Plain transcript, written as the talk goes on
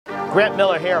Grant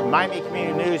Miller here of Miami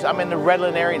Community News. I'm in the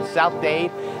Redland area in South Dade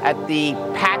at the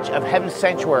patch of Heaven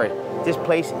Sanctuary. This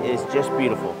place is just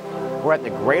beautiful. We're at the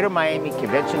Greater Miami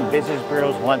Convention Visitors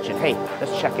Bureau's Luncheon. Hey,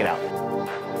 let's check it out.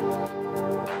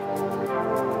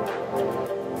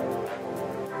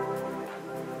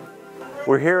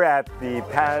 We're here at the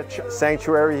Patch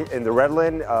Sanctuary in the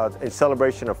Redland in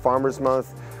celebration of Farmers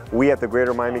Month. We at the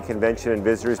Greater Miami Convention and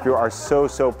Visitors Bureau are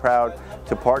so proud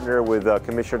to partner with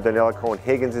Commissioner Daniela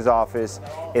Cohen-Higgins' office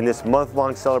in this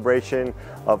month-long celebration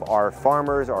of our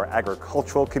farmers, our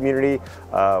agricultural community.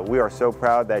 We are so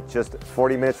proud that just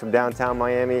 40 minutes from downtown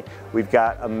Miami, we've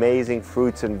got amazing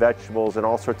fruits and vegetables and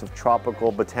all sorts of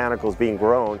tropical botanicals being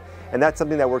grown. And that's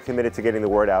something that we're committed to getting the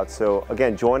word out. So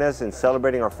again, join us in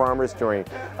celebrating our farmers during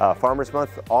Farmers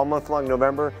Month, all month long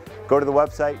November. Go to the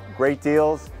website, great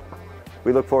deals.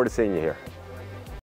 We look forward to seeing you here.